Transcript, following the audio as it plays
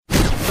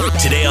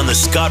Today on the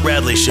Scott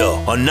Radley Show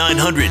on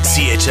 900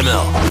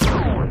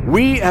 CHML.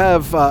 We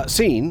have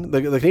seen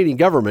the Canadian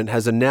government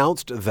has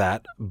announced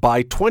that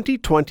by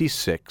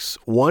 2026,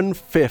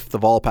 1/5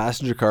 of all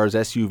passenger cars,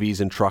 SUVs,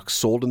 and trucks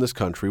sold in this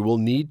country will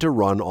need to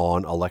run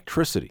on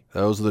electricity.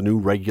 Those are the new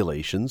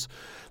regulations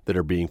that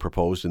are being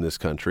proposed in this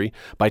country.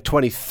 By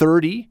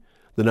 2030,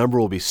 the number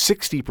will be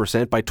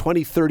 60%. By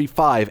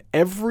 2035,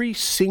 every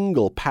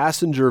single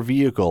passenger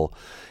vehicle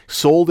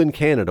sold in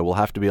Canada will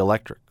have to be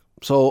electric.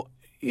 So,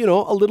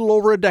 a little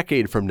over a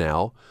decade from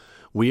now,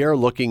 we are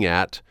looking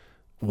at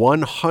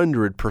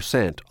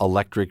 100%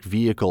 electric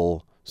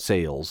vehicle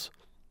sales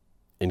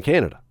in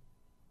Canada.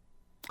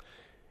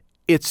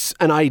 It's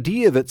an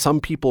idea that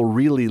some people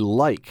really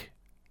like,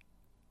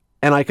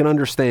 and I can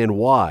understand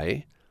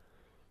why.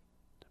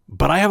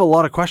 But I have a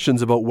lot of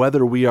questions about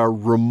whether we are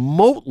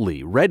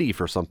remotely ready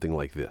for something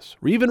like this,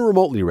 or even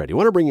remotely ready. I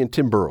want to bring in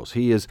Tim Burrows.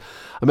 He is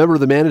a member of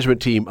the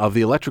management team of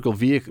the Electric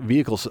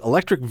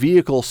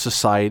Vehicle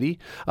Society.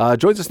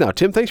 Joins us now.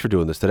 Tim, thanks for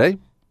doing this today.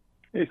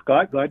 Hey,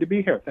 Scott. Glad to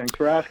be here. Thanks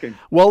for asking.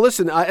 Well,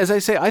 listen, as I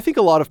say, I think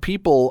a lot of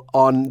people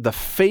on the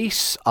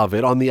face of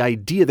it, on the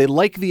idea, they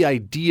like the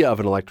idea of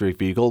an electric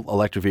vehicle.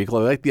 They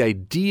like the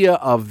idea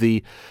of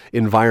the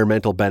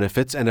environmental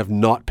benefits and of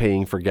not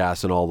paying for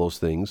gas and all those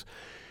things.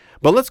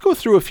 But let's go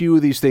through a few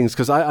of these things,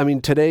 because I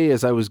mean, today,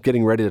 as I was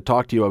getting ready to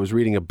talk to you, I was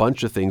reading a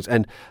bunch of things,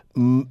 and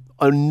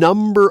a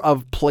number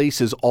of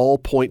places all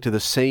point to the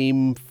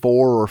same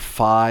 4 or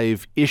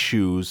 5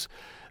 issues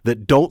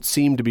that don't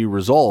seem to be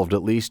resolved,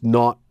 at least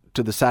not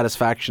to the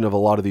satisfaction of a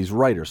lot of these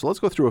writers. So let's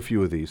go through a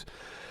few of these.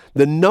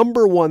 The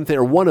number one thing,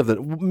 or one of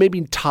them,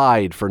 maybe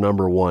tied for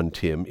number one,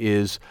 Tim,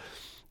 is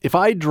if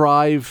I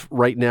drive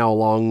right now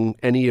along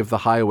any of the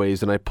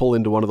highways and I pull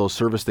into one of those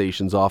service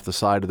stations off the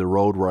side of the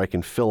road where I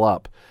can fill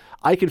up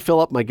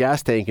my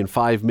gas tank in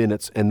 5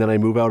 minutes, and then I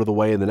move out of the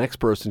way and the next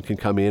person can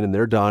come in and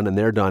they're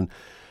done.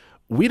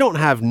 We don't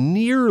have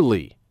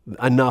nearly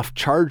enough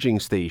charging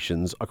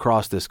stations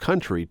across this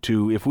country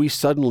to, if we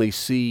suddenly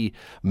see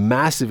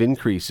massive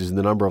increases in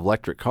the number of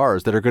electric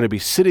cars that are going to be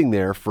sitting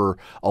there for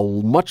a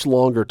much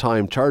longer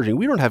time charging,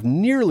 we don't have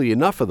nearly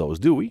enough of those,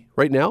 do we,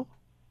 right now?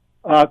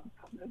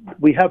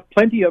 We have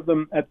plenty of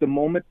them at the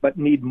moment, but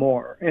need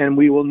more, and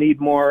we will need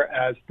more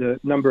as the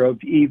number of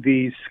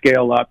EVs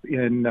scale up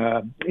in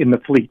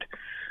the fleet.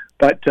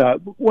 But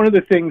one of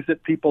the things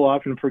that people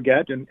often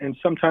forget, and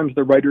sometimes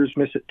the writers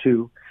miss it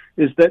too,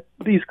 is that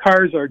these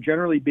cars are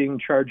generally being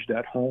charged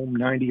at home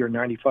 90 or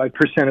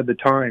 95% of the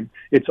time.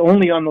 It's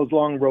only on those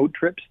long road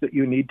trips that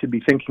you need to be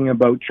thinking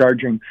about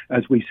charging,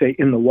 as we say,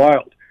 in the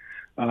wild.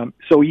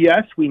 So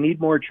yes, we need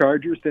more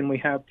chargers than we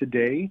have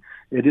today.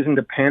 It isn't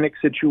a panic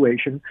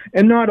situation,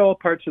 and not all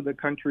parts of the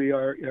country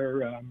are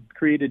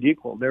created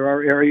equal. There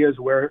are areas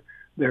where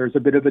there's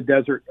a bit of a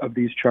desert of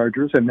these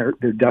chargers, and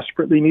they're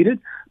desperately needed.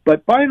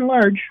 But by and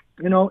large,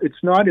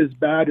 it's not as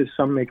bad as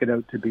some make it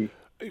out to be.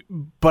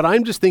 But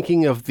I'm just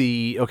thinking of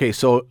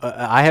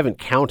I haven't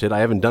counted, I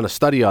haven't done a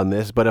study on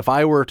this, but if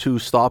I were to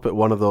stop at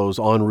one of those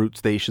en route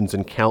stations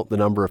and count the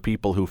number of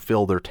people who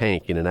fill their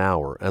tank in an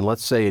hour, and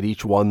let's say at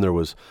each one there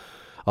was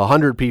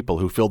 100 people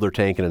who filled their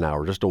tank in an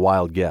hour, just a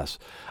wild guess.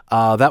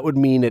 That would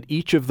mean at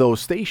each of those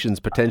stations,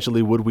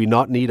 potentially, would we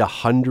not need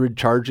 100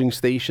 charging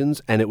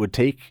stations, and it would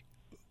take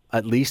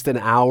at least an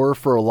hour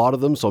for a lot of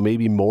them, so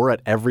maybe more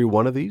at every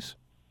one of these?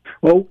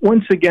 Well,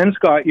 once again,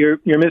 Scott, you're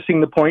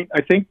missing the point.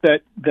 I think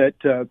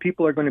that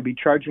people are going to be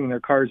charging their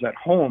cars at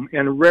home,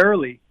 and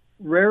rarely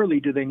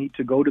do they need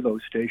to go to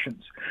those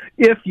stations.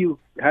 If you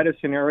had a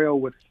scenario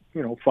with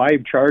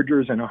 5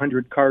 chargers and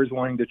 100 cars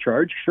wanting to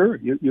charge, sure,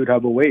 you'd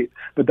have a wait.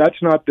 But that's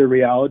not the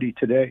reality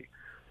today.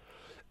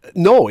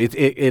 No,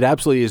 it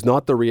absolutely is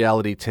not the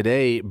reality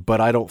today, but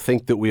I don't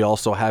think that we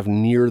also have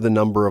near the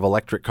number of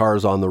electric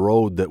cars on the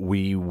road that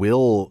we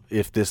will,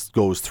 if this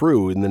goes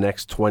through in the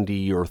next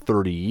 20 or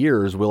 30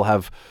 years, we'll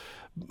have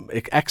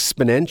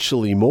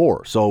exponentially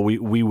more. So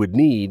we would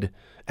need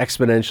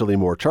exponentially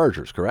more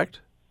chargers, correct?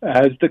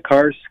 As the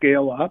cars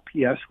scale up,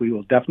 yes, we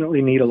will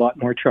definitely need a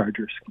lot more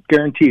chargers,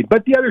 guaranteed.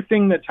 But the other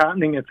thing that's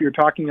happening, if you're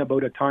talking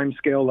about a time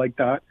scale like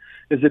that,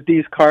 is that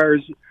these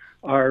cars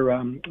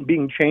are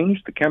being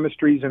changed. The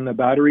chemistries and the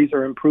batteries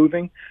are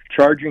improving.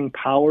 Charging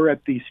power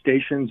at these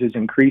stations is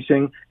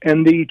increasing,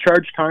 and the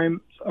charge times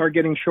are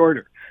getting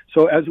shorter.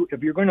 So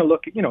if you're going to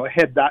look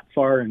ahead that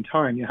far in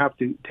time, you have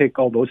to take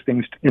all those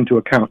things into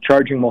account.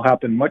 Charging will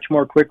happen much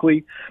more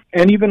quickly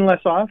and even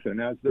less often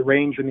as the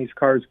range in these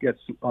cars gets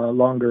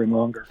longer and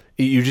longer.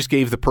 You just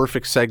gave the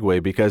perfect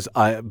segue, because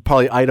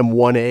probably item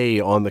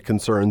 1A on the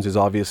concerns is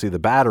obviously the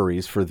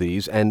batteries for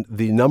these. And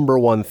the number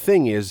one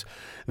thing is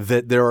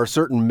that there are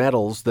certain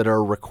metals that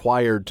are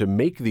required to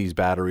make these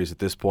batteries at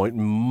this point.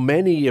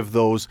 Many of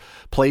those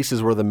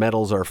places where the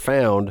metals are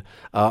found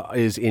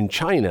is in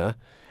China.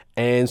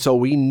 And so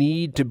we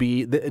need to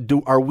be,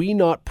 are we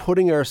not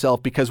putting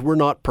ourselves, because we're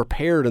not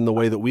prepared in the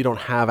way that we don't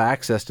have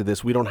access to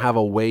this, we don't have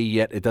a way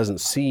yet, it doesn't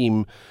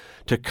seem,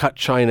 to cut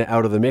China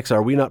out of the mix?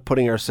 Are we not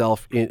putting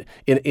ourselves in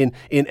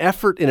an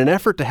effort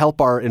to help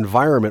our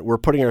environment, we're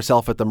putting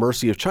ourselves at the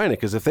mercy of China?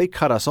 Because if they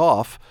cut us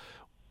off,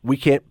 we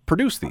can't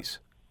produce these.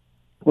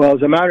 Well,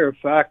 as a matter of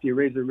fact, you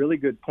raise a really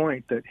good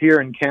point that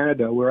here in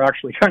Canada, we're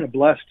actually kind of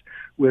blessed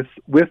with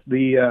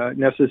the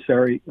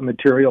necessary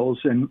materials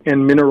and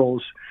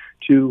minerals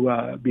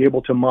to be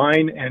able to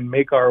mine and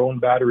make our own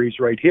batteries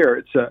right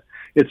here.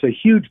 It's a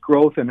huge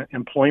growth and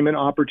employment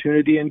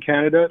opportunity in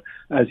Canada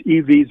as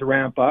EVs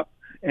ramp up,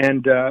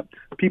 and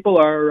people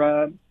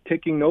are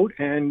taking note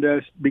and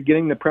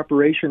beginning the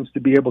preparations to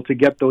be able to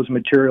get those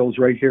materials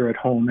right here at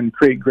home and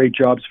create great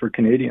jobs for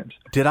Canadians.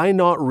 Did I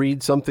not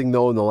read something,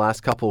 though, in the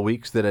last couple of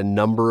weeks that a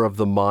number of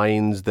the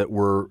mines that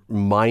were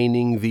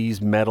mining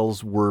these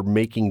metals were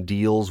making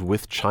deals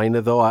with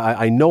China, though?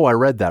 I know I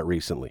read that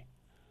recently.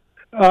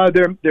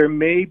 There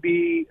may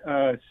be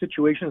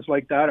situations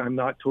like that. I'm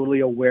not totally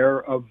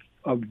aware of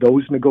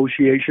those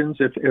negotiations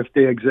if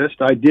they exist.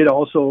 I did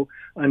also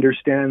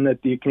understand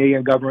that the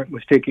Canadian government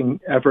was taking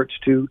efforts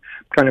to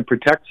kind of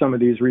protect some of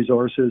these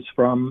resources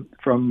from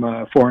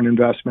foreign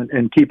investment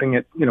and keeping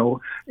it,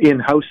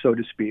 in-house, so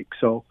to speak.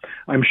 So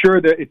I'm sure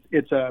that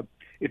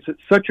it's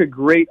such a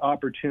great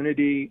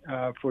opportunity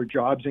for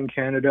jobs in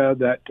Canada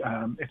that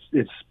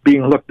it's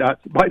being looked at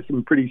by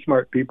some pretty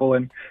smart people,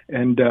 and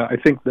I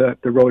think the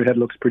road ahead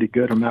looks pretty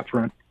good on that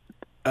front.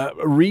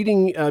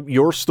 Reading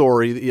your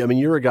story, I mean,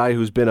 you're a guy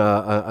who's been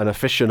an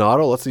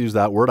aficionado, let's use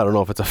that word, I don't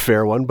know if it's a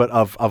fair one, but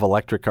of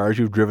electric cars.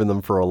 You've driven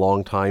them for a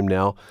long time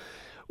now.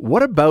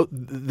 What about,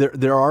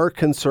 there are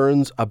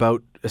concerns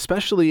about,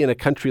 especially in a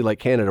country like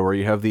Canada where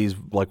you have these,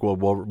 like what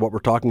we're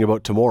talking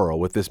about tomorrow,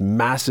 with this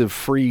massive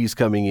freeze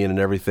coming in and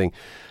everything.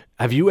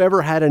 Have you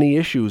ever had any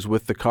issues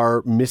with the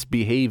car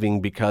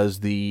misbehaving because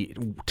the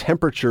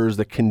temperatures,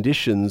 the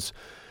conditions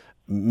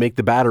make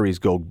the batteries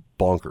go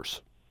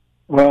bonkers?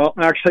 Well,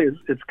 actually,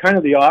 it's kind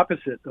of the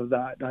opposite of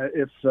that.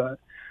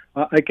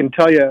 I can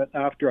tell you,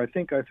 after I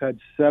think I've had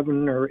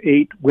 7 or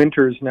 8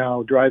 winters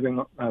now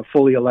driving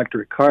fully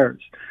electric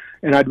cars,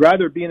 and I'd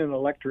rather be in an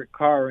electric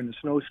car in a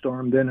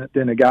snowstorm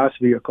than a gas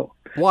vehicle.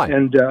 Why?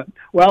 And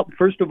well,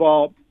 first of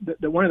all,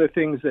 one of the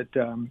things that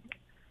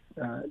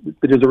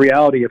is a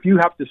reality, if you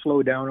have to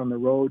slow down on the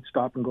road,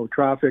 stop and go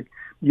traffic,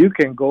 you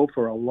can go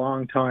for a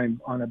long time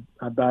on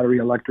a battery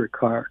electric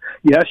car.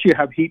 Yes, you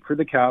have heat for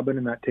the cabin,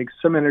 and that takes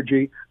some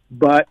energy,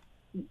 but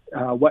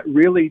what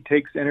really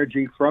takes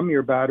energy from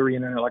your battery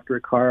in an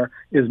electric car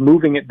is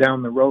moving it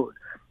down the road.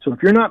 So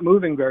if you're not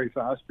moving very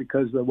fast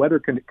because of the weather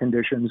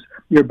conditions,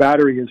 your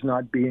battery is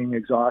not being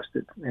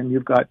exhausted, and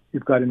you've got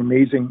an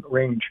amazing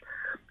range.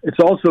 It's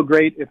also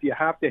great if you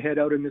have to head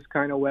out in this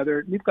kind of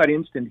weather. You've got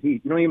instant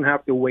heat. You don't even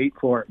have to wait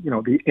for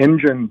the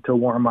engine to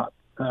warm up.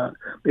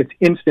 It's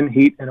instant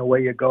heat, and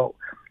away you go.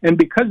 And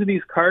because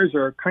these cars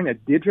are kind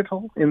of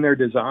digital in their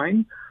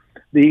design,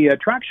 the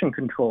traction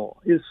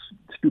control is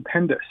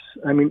stupendous.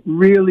 I mean,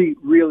 really,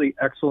 really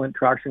excellent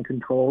traction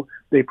control.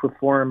 They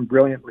perform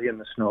brilliantly in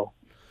the snow.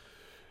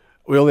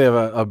 We only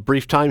have a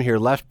brief time here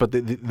left, but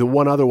the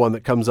one other one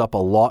that comes up a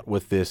lot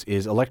with this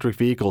is electric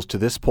vehicles to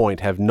this point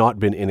have not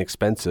been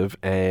inexpensive,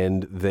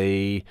 and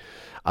they,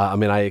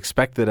 I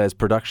expect that as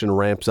production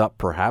ramps up,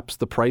 perhaps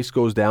the price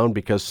goes down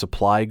because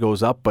supply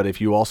goes up, but if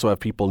you also have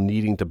people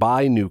needing to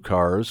buy new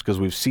cars, because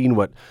we've seen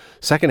what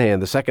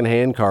the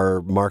secondhand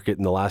car market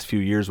in the last few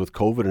years with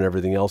COVID and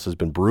everything else has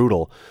been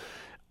brutal,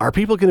 are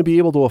people going to be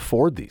able to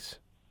afford these?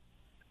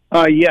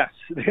 Yes,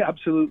 they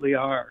absolutely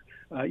are.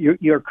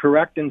 You're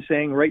correct in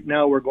saying right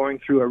now we're going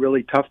through a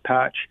really tough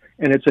patch,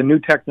 and it's a new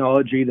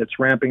technology that's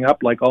ramping up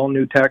like all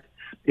new tech.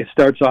 It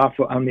starts off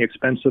on the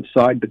expensive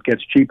side but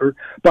gets cheaper.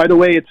 By the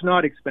way, it's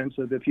not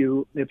expensive if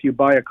you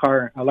buy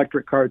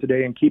electric car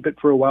today and keep it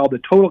for a while. The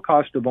total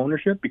cost of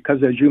ownership,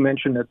 because as you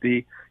mentioned at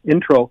the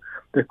intro,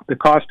 the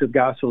cost of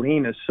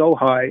gasoline is so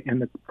high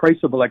and the price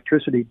of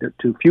electricity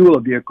to fuel a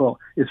vehicle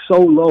is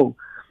so low.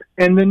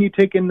 And then you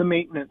take in the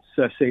maintenance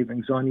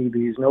savings on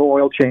EVs, no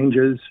oil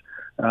changes,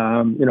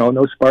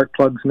 no spark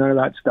plugs, none of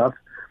that stuff.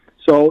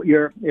 So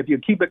if you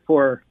keep it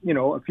for,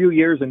 a few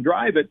years and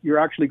drive it, you're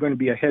actually going to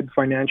be ahead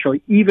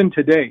financially, even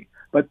today.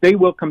 But they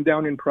will come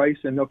down in price,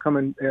 and they'll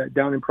come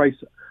down in price,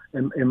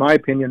 in my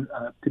opinion,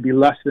 to be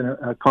less than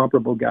a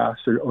comparable gas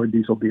or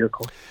diesel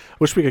vehicle.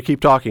 Wish we could keep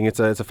talking. It's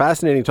a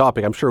fascinating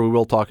topic. I'm sure we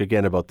will talk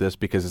again about this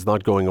because it's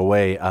not going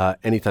away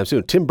anytime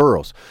soon. Tim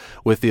Burrows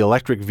with the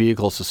Electric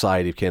Vehicle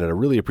Society of Canada.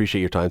 Really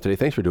appreciate your time today.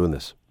 Thanks for doing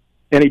this.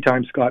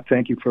 Anytime, Scott.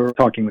 Thank you for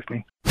talking with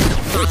me.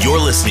 You're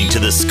listening to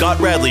the Scott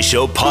Radley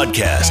Show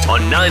podcast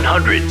on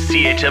 900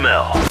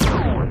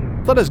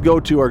 CHML. Let us go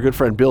to our good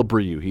friend Bill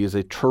Brieux. He is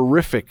a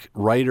terrific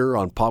writer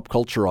on pop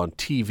culture on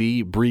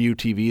TV. Brieux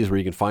TV is where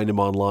you can find him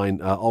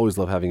online. Always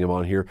love having him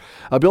on here.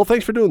 Bill,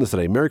 thanks for doing this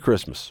today. Merry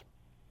Christmas.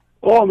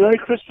 Oh, Merry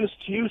Christmas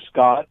to you,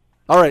 Scott.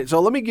 All right, so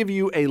let me give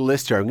you a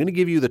list here. I'm going to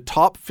give you the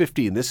top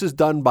 15. This is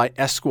done by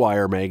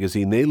Esquire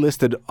magazine. They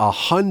listed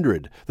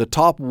the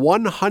top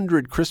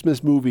 100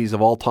 Christmas movies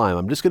of all time.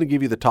 I'm just going to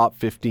give you the top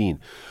 15.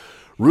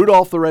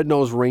 Rudolph the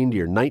Red-Nosed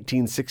Reindeer,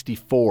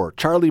 1964.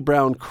 Charlie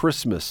Brown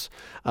Christmas,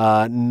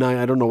 I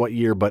don't know what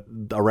year, but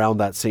around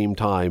that same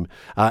time.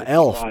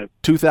 Elf,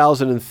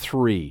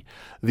 2003.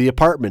 The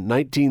Apartment,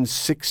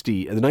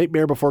 1960. The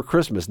Nightmare Before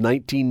Christmas,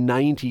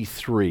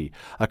 1993.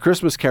 A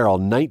Christmas Carol,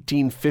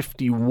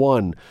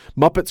 1951.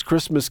 Muppets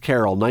Christmas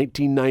Carol,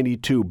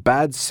 1992.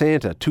 Bad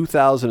Santa,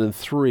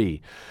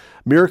 2003.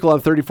 Miracle on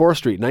 34th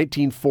Street,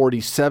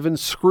 1947.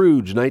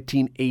 Scrooge,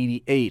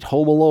 1988.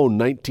 Home Alone,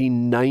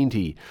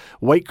 1990.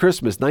 White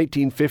Christmas,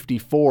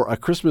 1954. A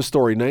Christmas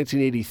Story,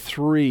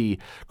 1983.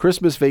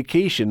 Christmas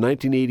Vacation,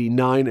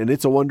 1989. And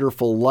It's a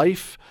Wonderful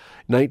Life,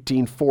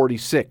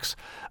 1946.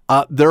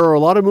 There are a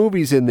lot of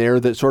movies in there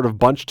that sort of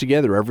bunch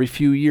together. Every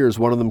few years,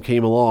 one of them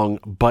came along.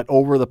 But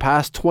over the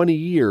past 20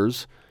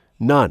 years,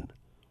 none.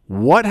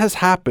 What has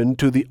happened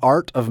to the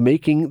art of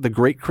making the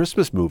great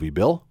Christmas movie,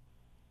 Bill?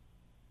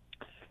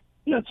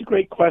 Yeah, it's a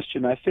great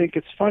question. I think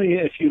it's funny,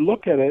 if you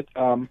look at it,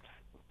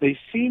 they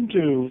seem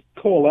to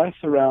coalesce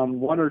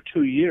around 1 or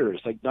 2 years.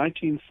 Like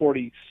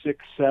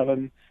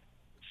 1946-7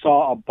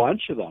 saw a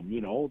bunch of them.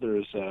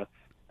 There's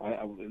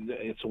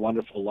It's a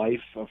Wonderful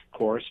Life, of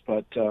course,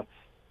 but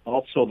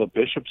also The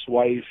Bishop's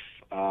Wife.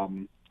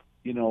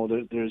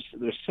 There's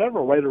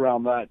several right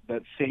around that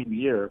same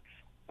year.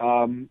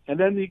 And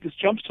then it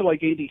jumps to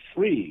like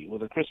 83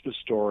 with A Christmas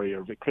Story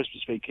or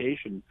Christmas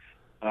Vacation.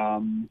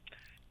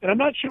 And I'm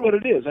not sure what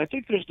it is. I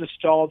think there's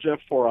nostalgia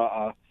for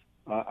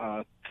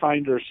a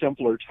kinder,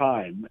 simpler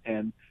time,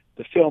 and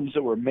the films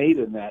that were made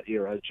in that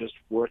era just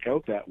work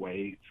out that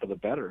way for the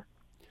better.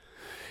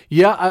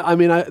 Yeah, I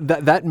mean,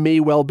 that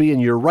may well be,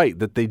 and you're right,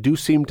 that they do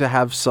seem to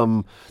have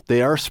some,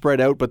 they are spread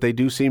out, but they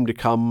do seem to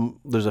come,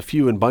 there's a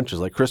few in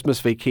bunches, like Christmas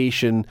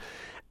Vacation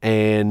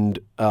and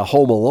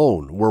Home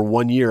Alone were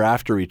 1 year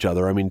after each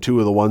other. I mean, two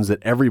of the ones that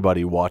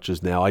everybody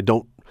watches now. I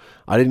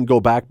didn't go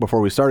back before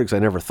we started because I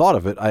never thought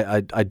of it.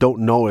 I don't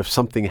know if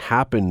something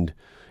happened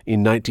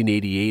in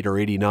 1988 or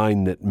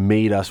 89 that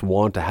made us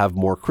want to have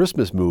more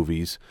Christmas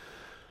movies.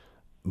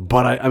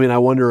 But I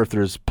wonder if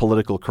there's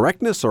political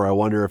correctness, or I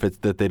wonder if it's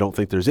that they don't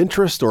think there's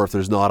interest, or if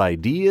there's not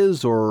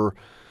ideas, or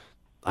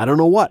I don't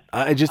know what.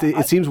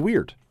 It seems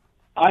weird.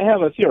 I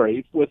have a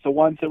theory with the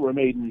ones that were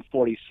made in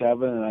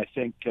 47, and I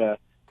think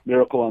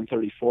Miracle on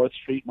 34th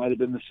Street might have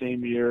been the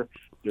same year.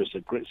 There's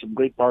some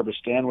great Barbara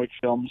Stanwyck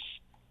films.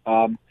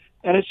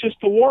 And it's just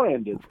the war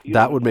ended.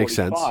 That would make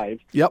sense.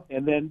 Yep.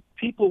 And then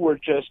people were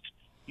just,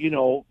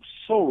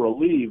 so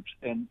relieved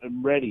and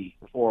ready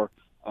for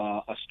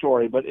a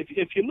story. But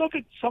if you look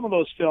at some of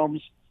those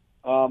films,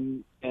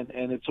 and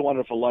It's a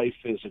Wonderful Life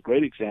is a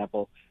great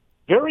example,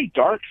 very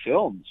dark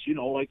films,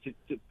 like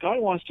the guy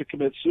wants to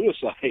commit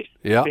suicide.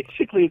 Yeah.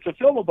 Basically, it's a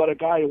film about a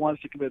guy who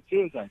wants to commit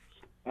suicide.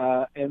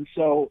 And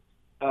so,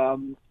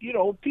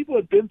 people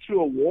had been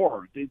through a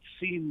war. They'd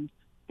seen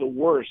the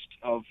worst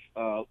of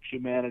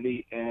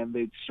humanity, and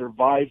they'd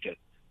survived it.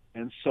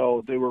 And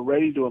so they were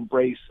ready to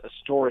embrace a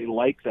story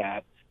like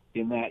that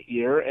in that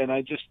year. And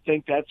I just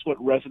think that's what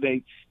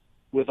resonates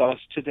with us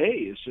today,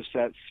 is just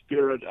that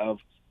spirit of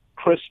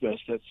Christmas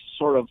that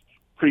sort of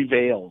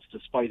prevails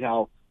despite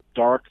how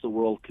dark the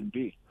world can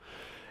be.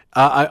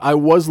 I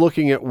was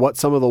looking at what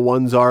some of the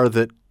ones are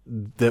that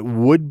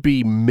would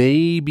be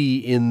maybe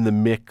in the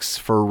mix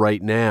for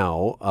right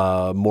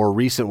now. More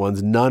recent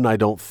ones, none I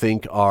don't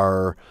think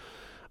are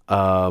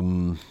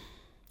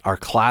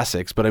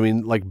classics, but I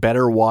mean, like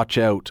Better Watch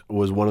Out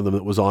was one of them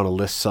that was on a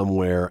list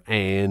somewhere.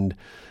 And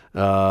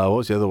what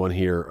was the other one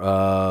here?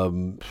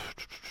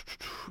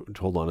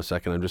 Hold on a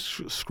second. I'm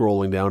just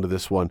scrolling down to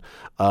this one.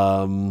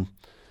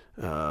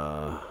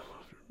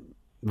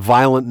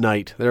 Violent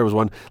Night. There was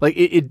one. Like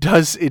it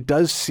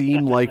does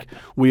seem like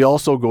we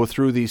also go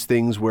through these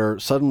things where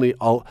suddenly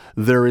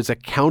there is a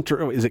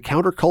is it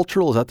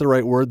countercultural? Is that the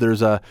right word?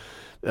 There's a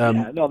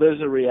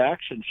there's a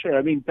reaction. Sure.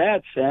 I mean,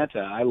 Bad Santa,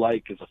 I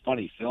like as a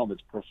funny film.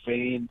 It's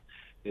profane.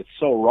 It's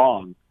so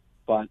wrong,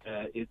 but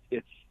it's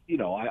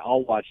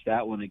I'll watch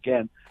that one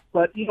again.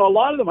 But a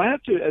lot of them, I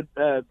have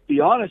to be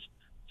honest,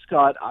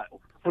 Scott.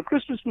 For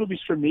Christmas movies,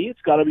 for me,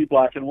 it's got to be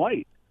black and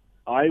white.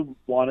 I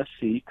want to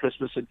see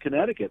Christmas in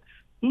Connecticut.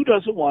 Who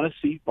doesn't want to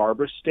see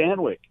Barbara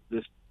Stanwyck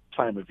this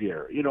time of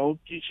year?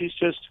 She's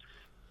just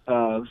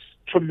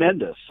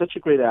tremendous. Such a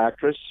great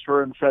actress.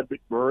 Her and Fred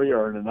McMurray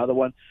are in another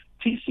one.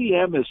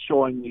 TCM is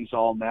showing these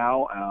all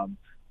now.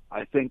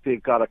 I think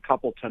they've got a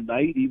couple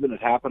tonight. Even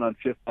it happened on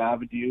Fifth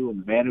Avenue,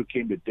 and The Man Who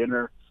Came to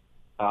Dinner.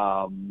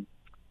 And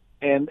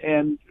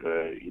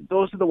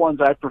those are the ones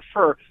I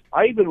prefer.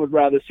 I even would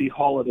rather see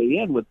Holiday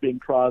Inn with Bing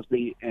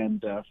Crosby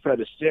and Fred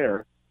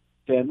Astaire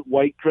than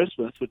White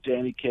Christmas with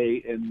Danny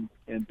Kaye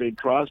and Bing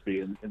Crosby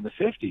in the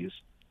 50s.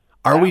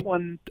 Are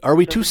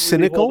we too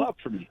cynical?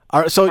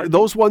 Really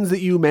those ones that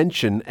you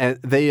mentioned, and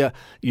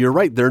you're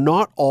right. They're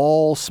not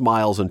all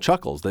smiles and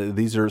chuckles.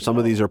 Some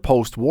of these are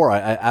post-war. I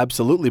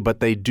absolutely, but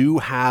they do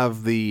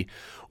have the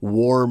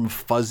warm,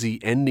 fuzzy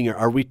ending.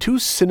 Are we too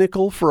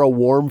cynical for a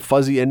warm,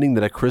 fuzzy ending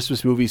that a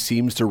Christmas movie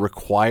seems to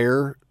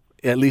require?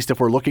 At least if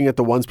we're looking at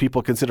the ones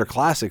people consider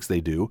classics,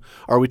 they do.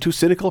 Are we too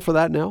cynical for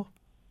that now?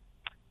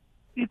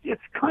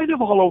 it's kind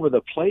of all over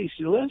the place.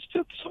 You know,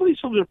 some of these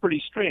films are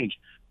pretty strange.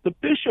 The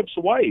Bishop's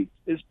Wife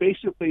is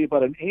basically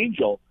about an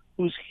angel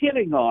who's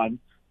hitting on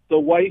the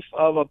wife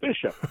of a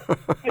bishop.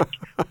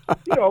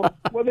 You know,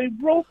 when they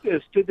wrote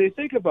this, did they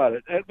think about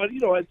it? But, you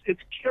know,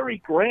 it's Cary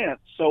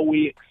Grant, so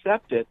we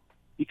accept it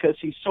because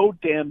he's so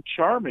damn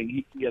charming,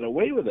 he can get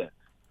away with it.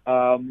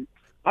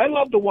 I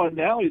love the one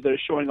now they're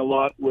showing a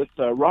lot with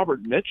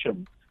Robert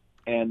Mitchum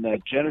and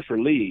Jennifer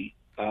Lee.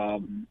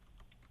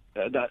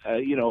 That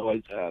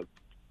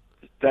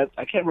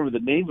I can't remember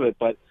the name of it,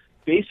 but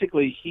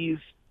basically he's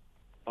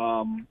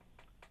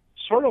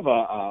sort of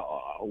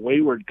a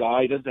wayward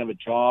guy. He doesn't have a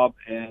job,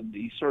 and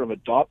he's sort of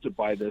adopted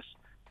by this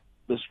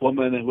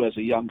woman who has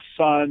a young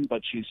son,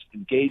 but she's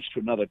engaged to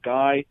another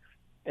guy.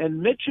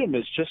 And Mitchum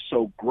is just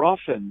so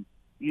gruff, and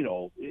you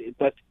know,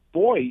 but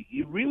boy,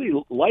 you really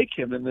like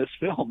him in this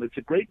film. It's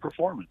a great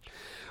performance.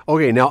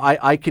 Okay, now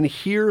I can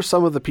hear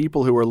some of the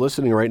people who are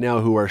listening right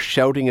now who are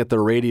shouting at the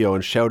radio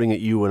and shouting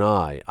at you and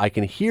I. I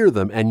can hear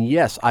them, and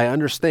yes, I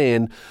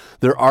understand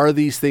there are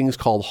these things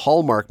called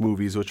Hallmark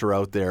movies which are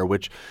out there,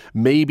 which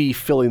may be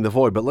filling the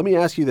void. But let me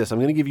ask you this. I'm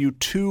going to give you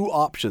two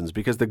options,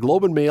 because the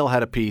Globe and Mail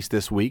had a piece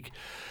this week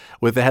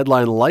with the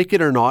headline, "Like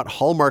it or not,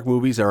 Hallmark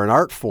movies are an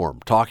art form,"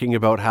 talking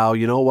about how,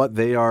 you know what,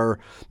 they are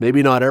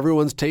maybe not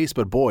everyone's taste,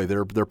 but boy,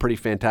 they're pretty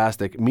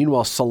fantastic.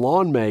 Meanwhile,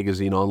 Salon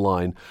magazine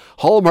online,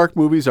 "Hallmark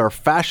movies are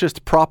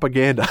fascist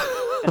propaganda."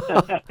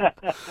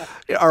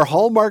 Are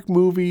Hallmark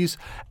movies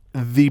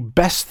the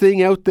best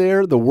thing out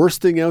there, the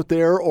worst thing out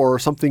there, or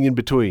something in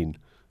between?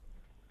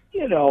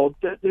 You know,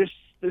 there's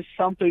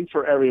something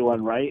for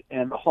everyone, right?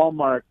 And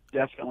Hallmark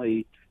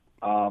definitely,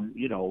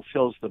 you know,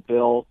 fills the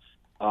bill.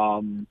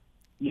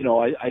 You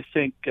know, I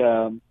think,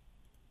 you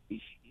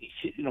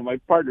know, my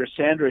partner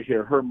Sandra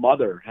here, her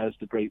mother has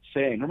the great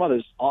saying. Her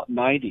mother's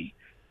 90,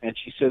 and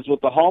she says,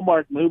 with the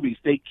Hallmark movies,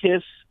 they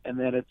kiss and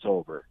then it's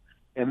over.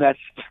 And that's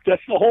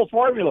the whole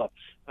formula.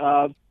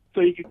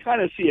 So you can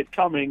kind of see it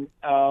coming.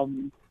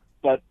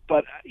 But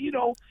you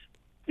know,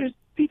 there's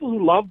people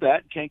who love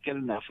that, can't get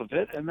enough of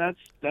it, and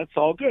that's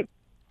all good.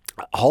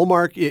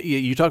 Hallmark,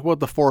 you talk about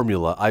the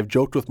formula. I've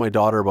joked with my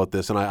daughter about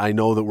this, and I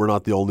know that we're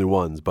not the only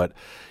ones. But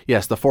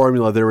yes, the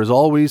formula, there is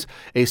always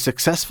a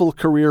successful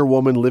career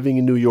woman living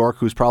in New York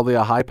who's probably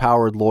a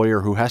high-powered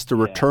lawyer who has to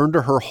return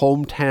to her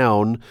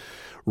hometown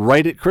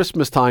right at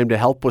Christmas time to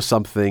help with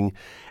something.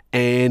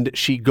 And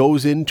she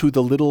goes into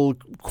the little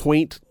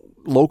quaint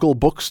local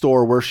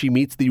bookstore where she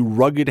meets the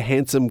rugged,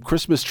 handsome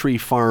Christmas tree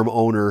farm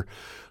owner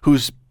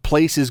whose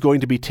place is going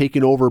to be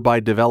taken over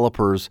by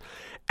developers.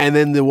 And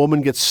then the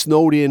woman gets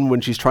snowed in when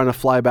she's trying to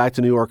fly back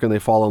to New York, and they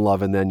fall in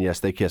love, and then, yes,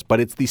 they kiss.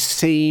 But it's the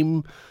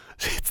same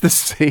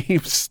story,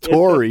 it's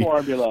a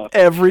formula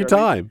every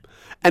time.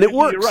 And it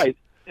works. You're right.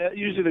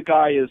 Usually the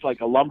guy is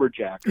like a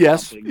lumberjack or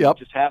something. Yep.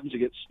 He just happens to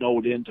get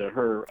snowed into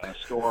her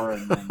store,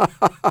 and then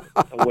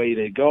away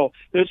they go.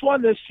 There's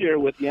one this year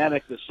with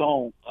Yannick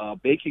Desson,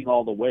 Baking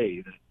All the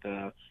Way,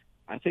 that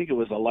I think it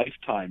was a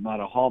Lifetime, not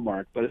a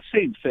Hallmark, but it's the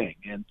same thing.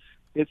 And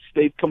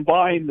they've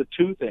combined the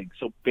two things,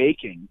 so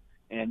baking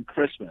and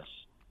Christmas,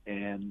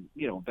 and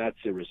you know,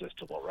 that's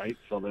irresistible, right?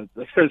 So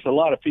there's a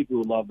lot of people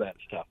who love that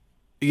stuff.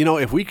 You know,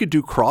 if we could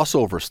do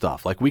crossover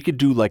stuff, like we could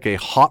do like a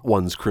Hot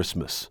Ones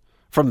Christmas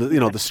from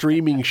the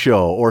streaming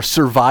show, or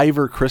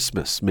Survivor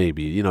Christmas,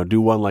 maybe, you know,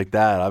 do one like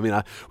that. I mean,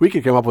 we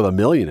could come up with 1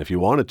 million if you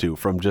wanted to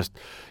from just,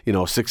 you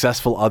know,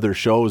 successful other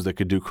shows that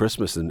could do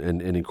Christmas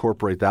and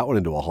incorporate that one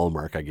into a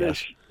Hallmark, I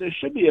guess. There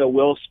should be a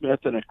Will Smith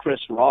and a Chris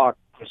Rock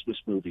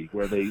Christmas movie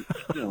where they, you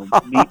know,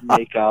 meet and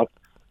make up,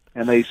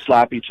 and they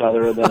slap each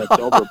other, and then it's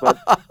over. But,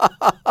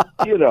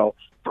 you know,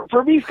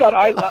 for me, Scott,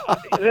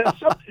 it's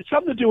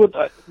something to do with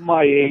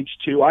my age,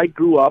 too. I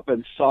grew up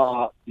and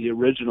saw the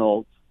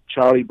original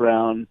Charlie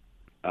Brown,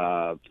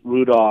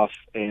 Rudolph,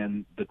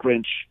 and the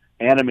Grinch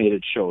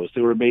animated shows.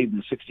 They were made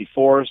in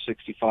 64,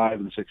 65,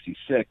 and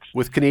 66.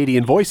 With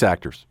Canadian voice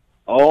actors.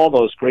 All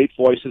those great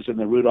voices in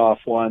the Rudolph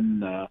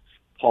one,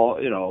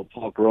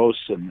 Paul Gross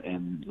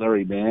and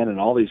Larry Mann, and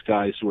all these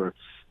guys who were,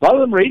 a lot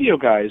of them radio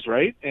guys,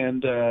 right?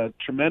 And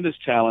tremendous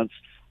talents.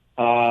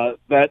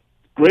 That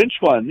Grinch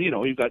one, you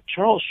know, you've got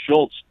Charles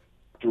Schultz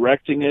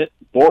directing it,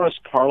 Boris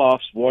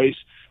Karloff's voice.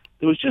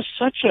 There was just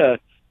such a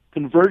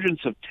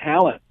convergence of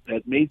talent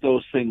that made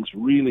those things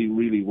really,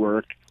 really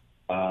work.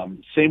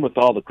 Same with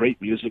all the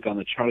great music on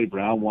the Charlie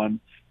Brown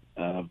one.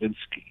 Vince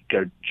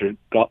Gigaldi,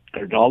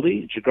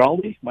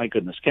 my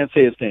goodness, can't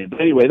say his name. But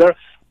anyway,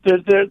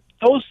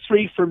 those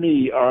three for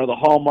me are the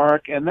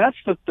Hallmark, and that's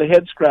the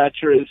head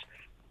scratcher. Is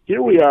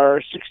here we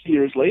are 60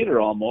 years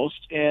later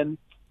almost, and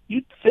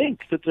you'd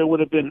think that there would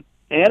have been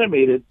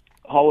animated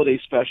holiday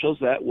specials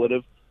that would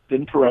have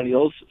been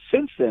perennials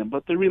since then,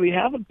 but there really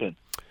haven't been.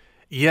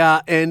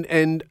 Yeah,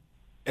 and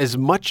as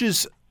much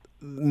as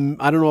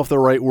I don't know if the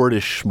right word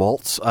is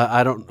schmaltz.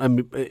 I don't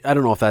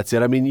know if that's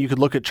it. I mean, you could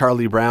look at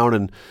Charlie Brown,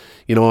 and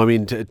you know, I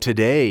mean,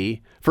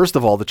 today, first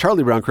of all, the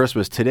Charlie Brown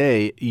Christmas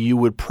today, you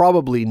would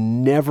probably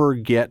never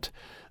get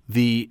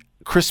the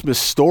Christmas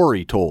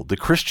story told, the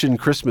Christian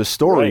Christmas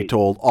story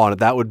told on it.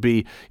 That would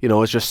be,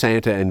 it's just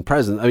Santa and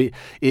presents. I mean,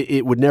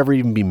 it would never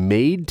even be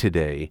made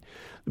today.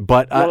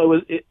 But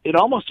it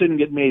almost didn't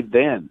get made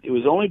then. It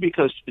was only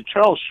because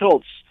Charles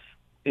Schultz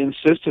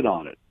insisted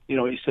on it.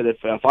 He said,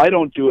 if I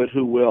don't do it,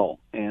 who will?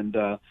 And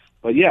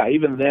but yeah,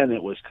 even then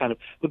it was kind of.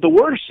 But the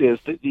worst is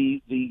that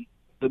the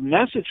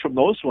message from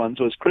those ones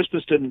was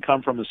Christmas didn't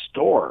come from a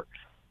store.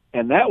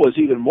 And that was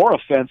even more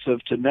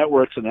offensive to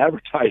networks and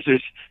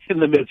advertisers in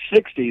the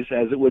mid-'60s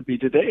as it would be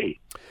today.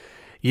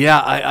 Yeah,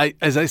 I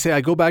as I say,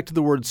 I go back to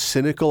the word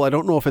cynical. I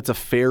don't know if it's a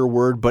fair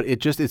word, but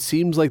it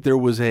seems like there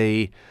was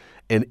an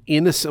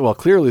innocent. Well,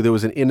 clearly there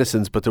was an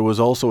innocence, but there was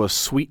also a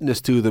sweetness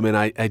to them. And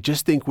I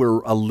just think we're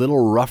a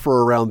little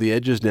rougher around the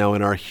edges now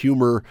in our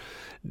humor.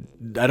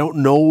 I don't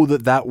know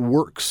that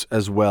works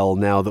as well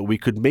now, that we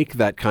could make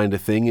that kind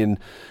of thing.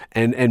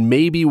 And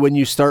maybe when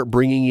you start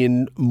bringing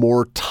in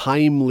more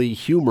timely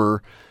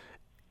humor,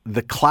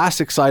 the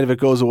classic side of it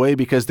goes away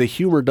because the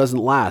humor doesn't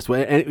last.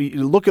 And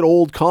you look at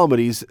old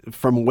comedies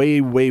from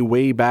way, way,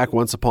 way back,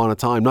 Once Upon a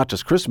Time, not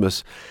just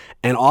Christmas,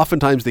 and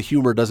oftentimes the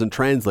humor doesn't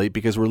translate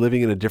because we're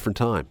living in a different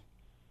time.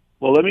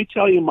 Well, let me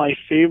tell you my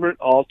favorite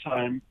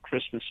all-time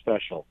Christmas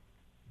special.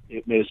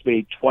 It was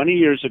made 20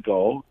 years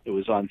ago. It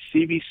was on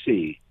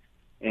CBC,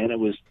 and it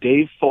was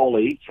Dave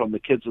Foley from The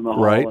Kids in the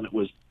Hall, right. And it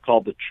was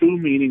called The True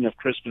Meaning of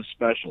Christmas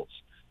Specials.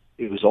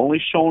 It was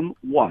only shown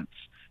once.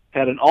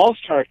 Had an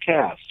all-star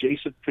cast,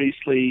 Jason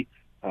Priestley,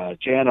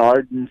 Jan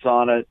Arden's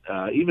on it,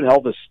 even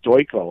Elvis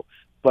Stoico.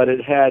 But it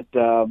had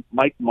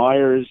Mike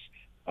Myers,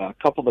 a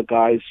couple of the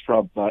guys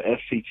from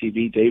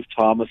SCTV, Dave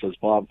Thomas as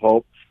Bob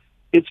Hope.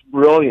 It's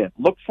brilliant.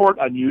 Look for it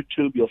on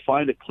YouTube. You'll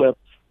find a clip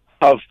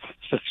of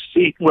the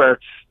scene where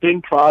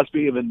Bing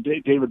Crosby and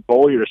David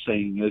Bowie are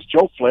singing. As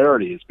Joe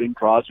Flaherty is Bing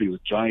Crosby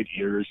with giant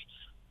ears,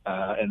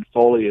 and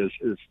Foley is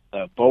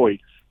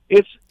Bowie.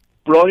 It's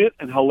brilliant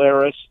and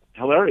hilarious,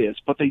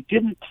 but they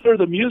didn't clear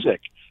the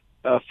music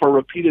for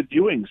repeated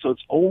viewing, so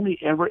it's only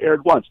ever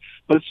aired once.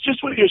 But it's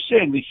just what you're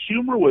saying. The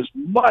humor was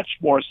much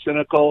more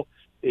cynical.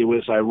 It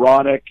was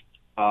ironic,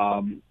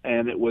 and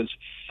it was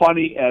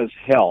funny as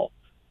hell.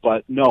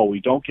 But no,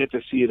 we don't get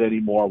to see it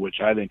anymore,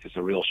 which I think is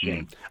a real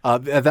shame.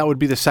 That would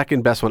be the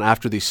second best one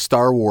after the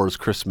Star Wars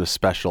Christmas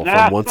special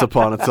from Once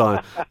Upon a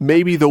Time.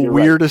 Maybe the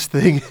weirdest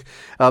thing.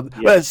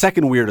 Well,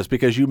 second weirdest,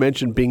 because you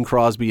mentioned Bing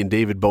Crosby and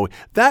David Bowie.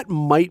 That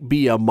might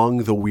be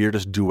among the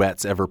weirdest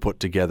duets ever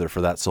put together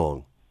for that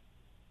song.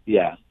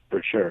 Yeah,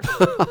 for sure.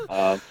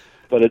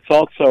 But it's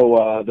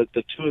also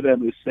the two of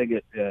them who sing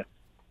it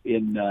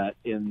in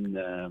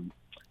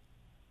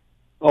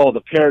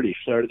the parody.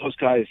 Those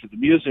guys, the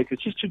music,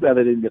 it's just too bad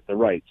they didn't get the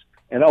rights.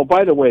 And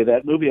by the way,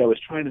 that movie I was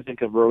trying to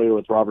think of earlier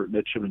with Robert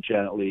Mitchum and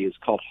Janet Leigh is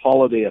called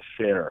Holiday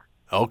Affair.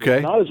 Okay.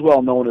 It's not as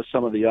well known as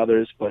some of the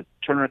others, but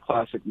Turner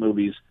Classic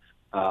Movies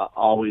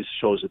always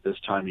shows it this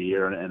time of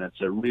year, and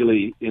it's a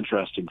really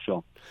interesting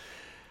film.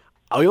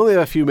 We only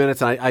have a few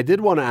minutes, and I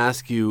did want to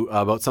ask you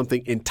about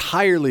something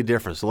entirely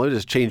different. So let me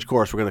just change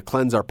course. We're going to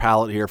cleanse our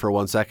palate here for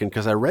 1 second,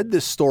 because I read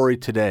this story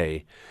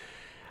today.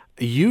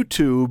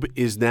 YouTube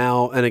is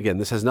now, and again,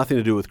 this has nothing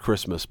to do with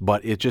Christmas,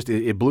 but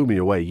it blew me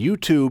away.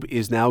 YouTube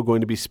is now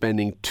going to be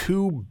spending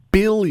 $2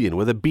 billion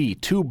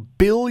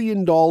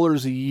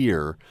a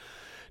year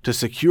to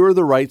secure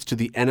the rights to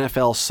the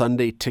NFL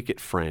Sunday Ticket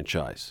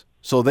franchise.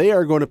 So they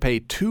are going to pay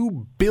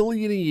 $2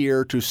 billion a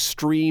year to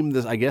stream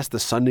this, I guess, the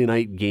Sunday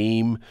night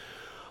game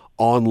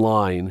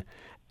online.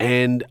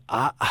 And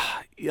I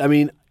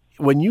mean,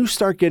 when you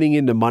start getting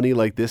into money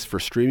like this for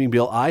streaming,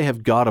 Bill, I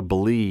have got to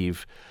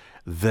believe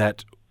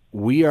that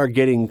we are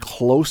getting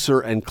closer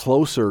and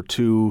closer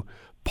to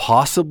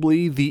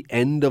possibly the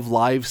end of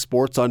live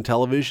sports on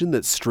television,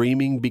 that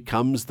streaming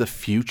becomes the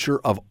future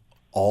of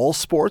all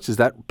sports. Is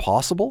that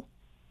possible?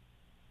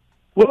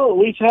 Well,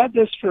 we've had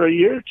this for a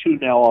year or two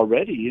now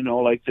already.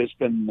 Like there's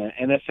been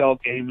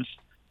NFL games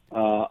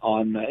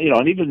on,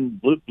 and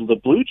even the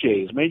Blue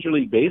Jays, Major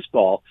League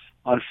Baseball,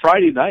 on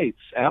Friday nights.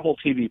 Apple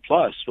TV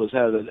Plus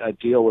had a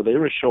deal where they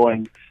were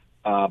showing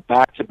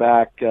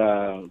back-to-back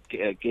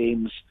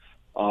games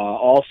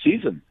all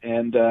season.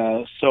 And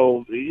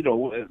so,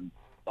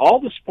 all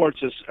the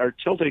sports are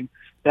tilting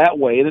that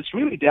way, and it's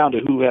really down to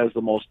who has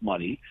the most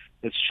money.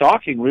 It's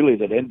shocking, really,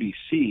 that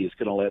NBC is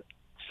going to let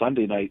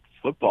Sunday night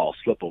football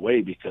slip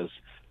away, because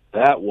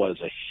that was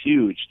a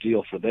huge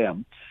deal for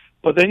them.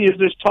 But then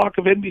there's talk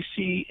of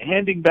NBC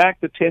handing back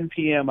the 10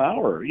 p.m.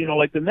 hour.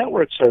 Like the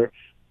networks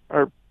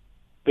are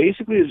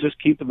basically just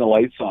keeping the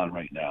lights on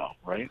right now,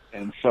 right?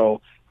 And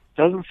so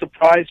it doesn't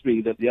surprise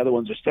me that the other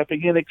ones are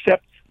stepping in,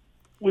 except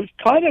we've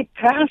kind of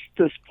passed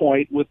this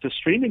point with the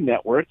streaming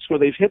networks where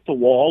they've hit the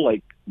wall,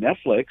 like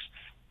Netflix.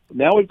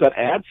 Now we've got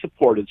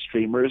ad-supported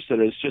streamers that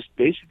is just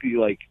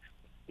basically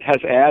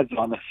has ads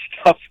on the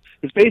stuff.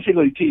 It's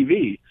basically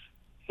TV.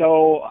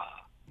 So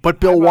But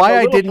Bill,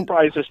 I'm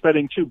surprised they're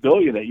spending $2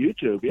 billion at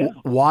YouTube. Yeah.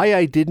 Why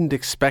I didn't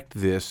expect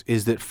this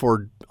is that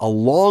for a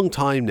long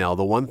time now,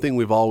 the one thing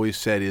we've always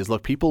said is,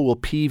 look, people will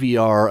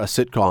PVR a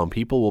sitcom,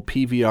 people will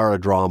PVR a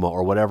drama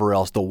or whatever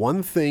else. The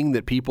one thing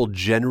that people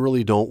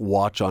generally don't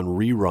watch on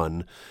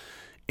rerun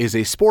is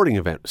a sporting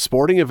event.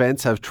 Sporting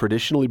events have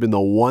traditionally been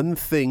the one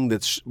thing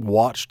that's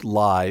watched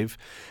live,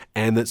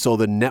 and that so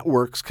the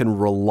networks can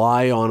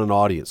rely on an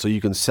audience. So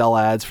you can sell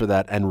ads for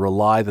that and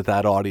rely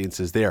that audience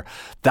is there.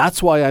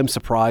 That's why I'm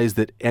surprised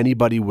that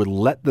anybody would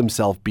let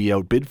themselves be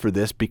outbid for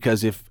this,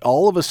 because if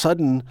all of a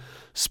sudden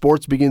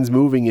sports begins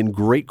moving in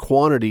great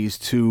quantities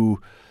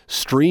to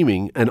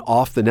streaming and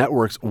off the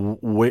networks,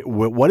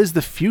 what is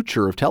the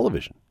future of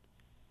television?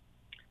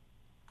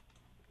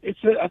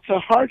 It's a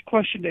hard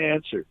question to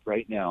answer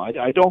right now.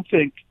 I don't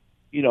think,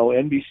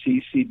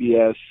 NBC,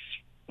 CBS,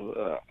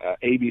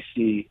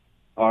 ABC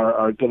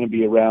are going to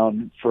be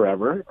around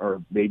forever,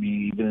 or maybe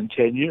even in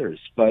 10 years.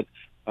 But,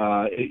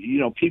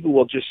 people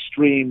will just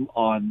stream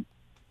on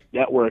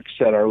networks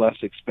that are less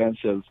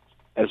expensive,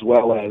 as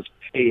well as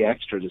pay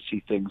extra to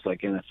see things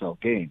like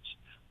NFL games.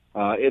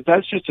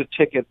 That's just a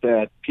ticket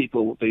that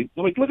people,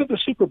 look at the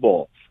Super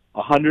Bowl,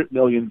 100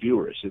 million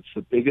viewers. It's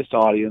the biggest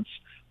audience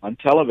on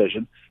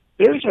television.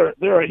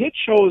 There are hit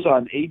shows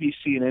on ABC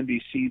and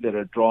NBC that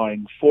are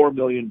drawing 4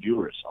 million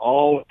viewers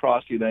all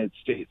across the United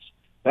States.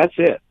 That's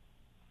it.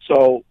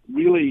 So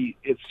really,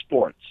 it's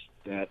sports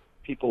that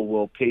people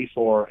will pay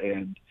for,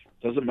 and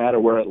it doesn't matter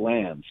where it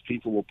lands.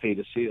 People will pay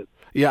to see it.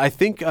 Yeah, I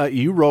think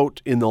you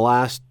wrote in the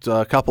last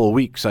couple of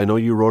weeks, I know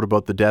you wrote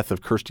about the death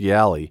of Kirstie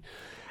Alley.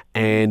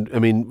 And, I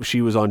mean,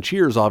 she was on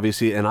Cheers,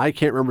 obviously, and I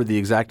can't remember the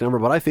exact number,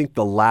 but I think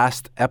the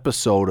last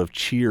episode of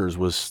Cheers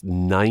was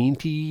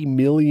 90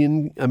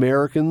 million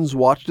Americans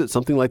watched it,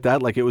 something like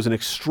that. Like, it was an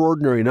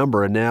extraordinary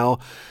number, and now,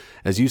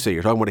 as you say,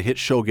 you're talking about a hit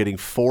show getting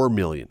 4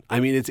 million.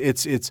 I mean,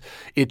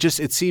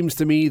 it seems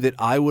to me that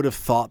I would have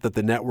thought that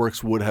the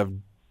networks would have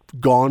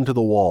gone to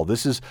the wall.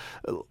 This is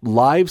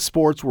live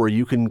sports where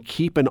you can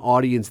keep an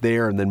audience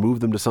there and then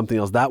move them to something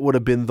else. That would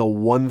have been the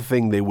one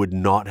thing they would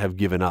not have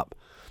given up.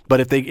 But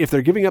if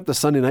they're giving up the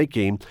Sunday night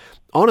game,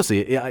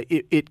 honestly,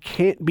 it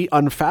can't be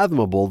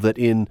unfathomable that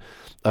in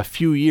a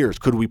few years,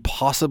 could we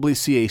possibly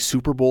see a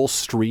Super Bowl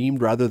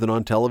streamed rather than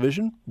on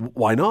television?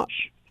 Why not?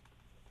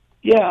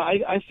 Yeah,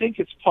 I think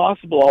it's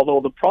possible, although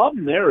the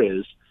problem there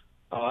is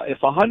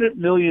if 100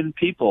 million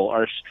people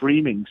are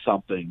streaming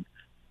something,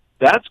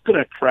 that's going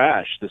to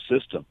crash the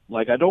system.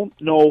 Like, I don't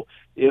know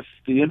if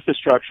the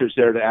infrastructure is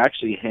there to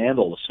actually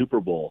handle a Super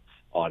Bowl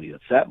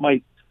audience. That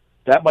might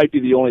be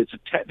it's a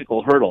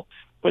technical hurdle.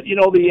 But, the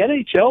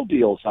NHL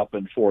deal's up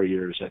in 4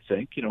 years, I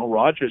think.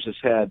 Rogers has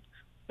had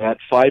that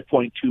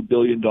 $5.2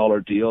 billion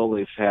deal.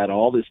 They've had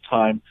all this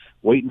time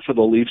waiting for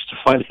the Leafs to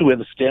finally win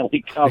the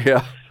Stanley Cup.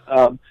 Yeah.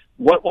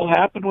 What will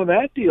happen when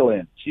that deal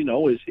ends?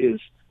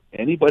 Is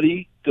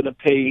anybody going to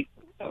pay,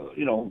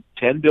 $10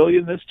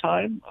 billion this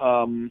time?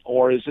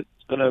 Or is it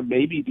going to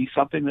maybe be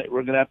something that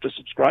we're going to have to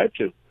subscribe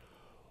to?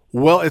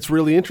 Well, it's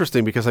really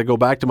interesting because I go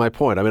back to my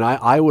point. I mean,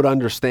 I would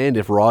understand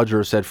if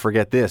Rogers said,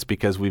 forget this,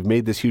 because we've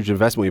made this huge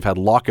investment. We've had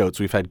lockouts,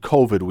 we've had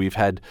COVID, we've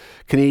had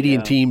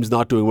Canadian teams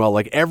not doing well.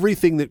 Like,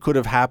 everything that could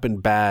have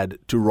happened bad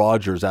to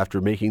Rogers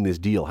after making this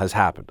deal has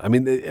happened. I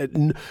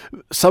mean,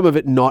 some of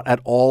it not at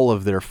all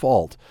of their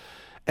fault.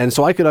 And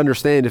so I could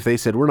understand if they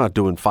said, we're not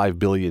doing $5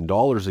 billion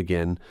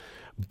again.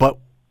 But,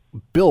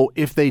 Bill,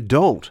 if they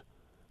don't,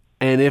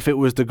 and if it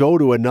was to go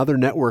to another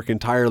network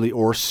entirely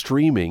or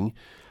streaming,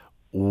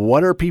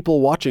 what are people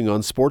watching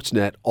on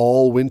Sportsnet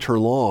all winter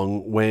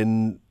long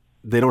when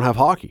they don't have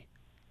hockey?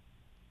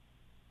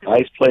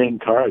 Guys playing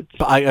cards.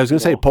 I was going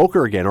to say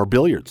poker again, or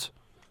billiards.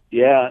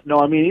 Yeah, no,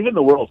 I mean, even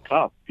the World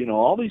Cup,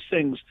 all these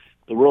things,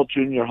 the World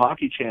Junior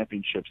Hockey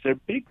Championships, they're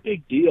big,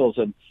 big deals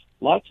and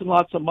lots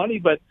of money,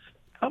 but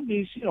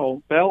companies,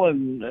 Bell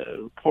and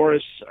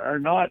Chorus are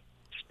not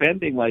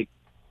spending like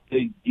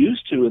they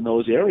used to in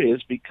those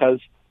areas because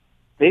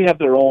they have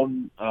their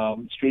own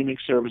streaming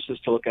services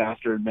to look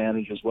after and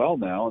manage as well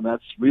now, and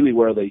that's really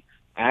where the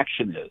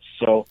action is.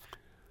 So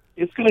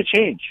it's going to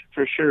change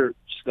for sure,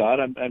 Scott.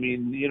 I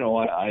mean,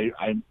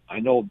 I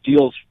know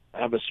deals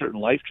have a certain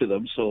life to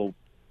them, so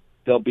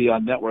they'll be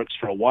on networks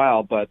for a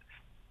while. But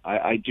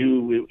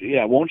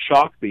it won't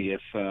shock me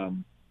if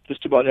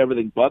just about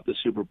everything but the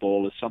Super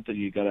Bowl is something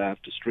you got to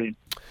have to stream.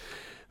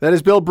 That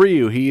is Bill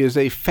Brieux. He is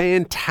a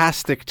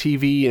fantastic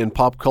TV and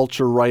pop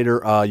culture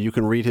writer. You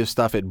can read his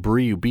stuff at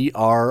Brieux,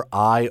 BRIOUX.TV.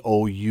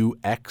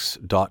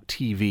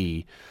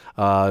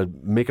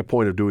 Make a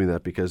point of doing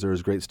that because there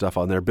is great stuff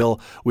on there.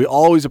 Bill, we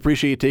always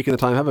appreciate you taking the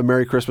time. Have a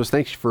Merry Christmas.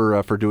 Thanks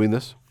for doing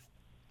this.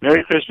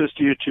 Merry Christmas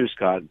to you too,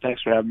 Scott.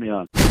 Thanks for having me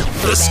on.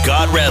 The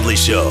Scott Radley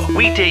Show,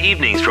 weekday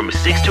evenings from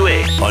 6 to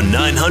 8 on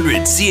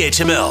 900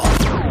 CHML.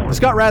 The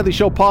Scott Radley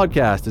Show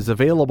podcast is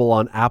available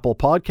on Apple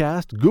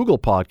Podcast, Google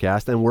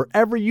Podcast, and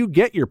wherever you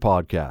get your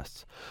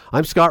podcasts.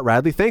 I'm Scott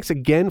Radley. Thanks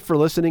again for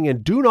listening,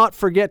 and do not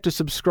forget to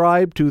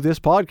subscribe to this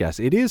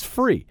podcast. It is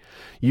free.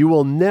 You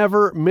will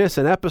never miss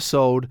an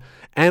episode,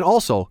 and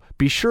also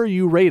be sure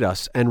you rate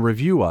us and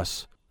review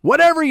us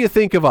Whatever you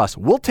think of us,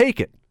 we'll take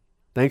it.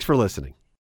 Thanks for listening.